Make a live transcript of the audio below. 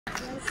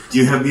Do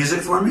you have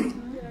music for me?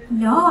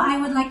 No,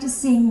 I would like to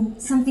sing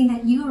something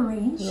that you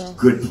arranged. Yeah.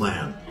 Good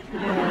plan.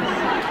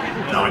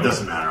 No, it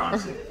doesn't matter,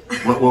 honestly.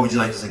 What would you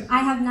like to sing? I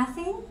Have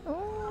Nothing.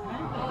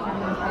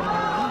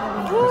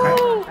 Okay.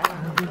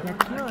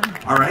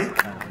 All right,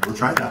 we'll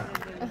try that.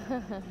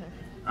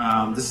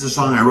 This is a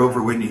song I wrote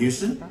for Whitney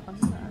Houston,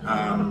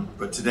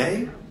 but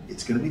today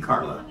it's going to be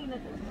Carla.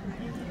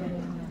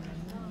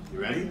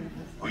 You ready?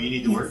 Oh, you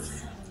need the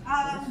words?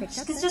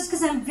 Just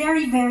because I'm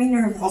very, very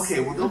nervous. Okay,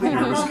 well, don't be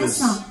nervous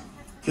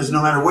because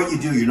no matter what you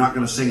do, you're not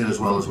going to sing it as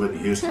well as Whitney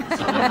Houston. So.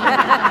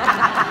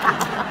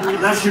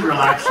 That should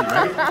relax you,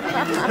 right?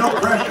 There's no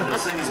pressure to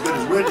sing as good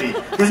as Whitney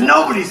because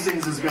nobody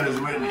sings as good as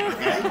Whitney,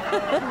 okay?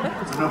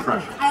 So no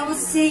pressure. I will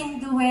sing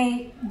the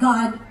way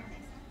God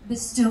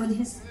bestowed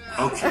his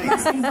okay.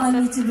 blessing on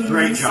me to be.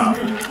 Great job.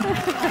 Give me 2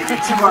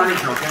 bar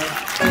intro, okay?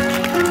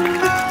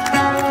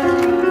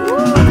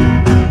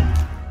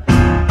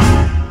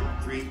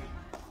 3,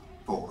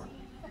 4.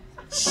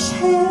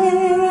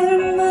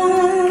 Share my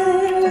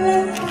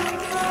life,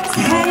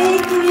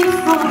 take me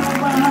for a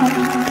while,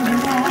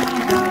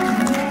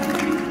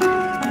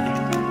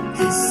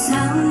 'cause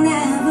I'll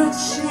never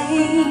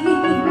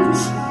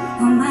change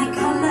all my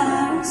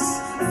colors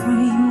for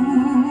you.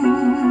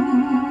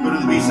 Go to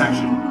the B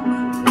section.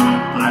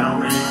 I don't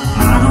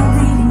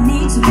really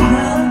need to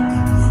look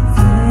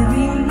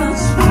very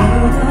much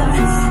further. I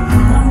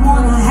don't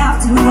wanna have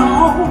to go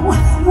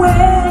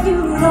where you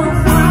don't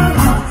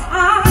follow. I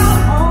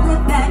hold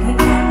it back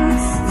again.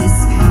 This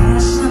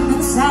passion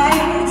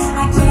inside, I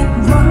can't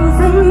run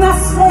from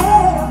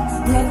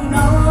myself. There's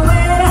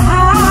nowhere to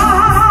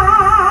hide.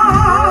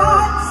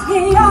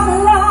 In your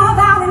love, I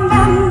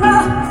remember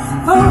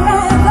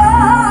forever.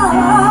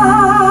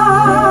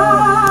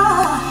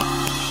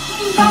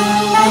 Don't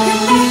make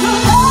it make a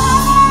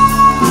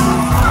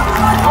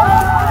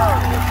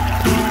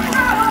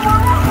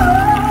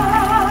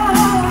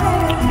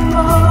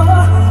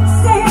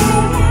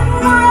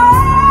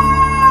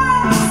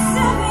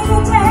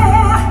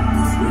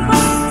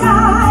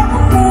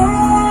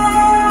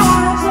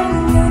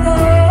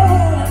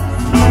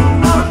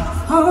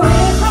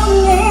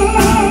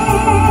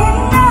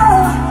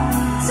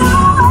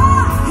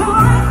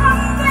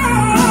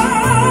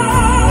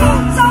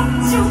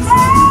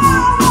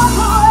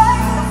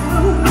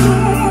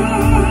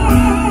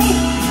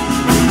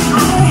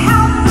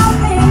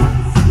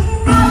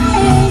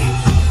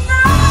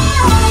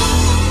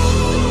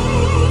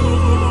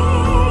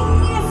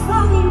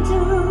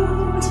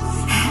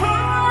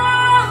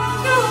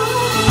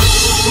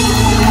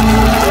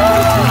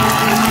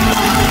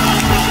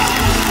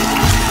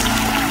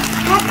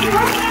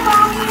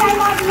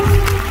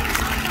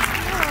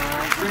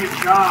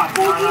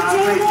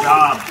Great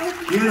job.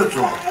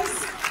 Beautiful.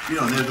 You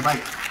know, there's the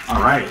mic.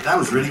 All right, that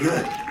was really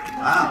good.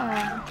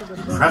 Wow.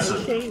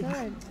 Impressive.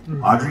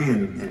 Audrey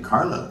and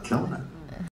Carla killing it.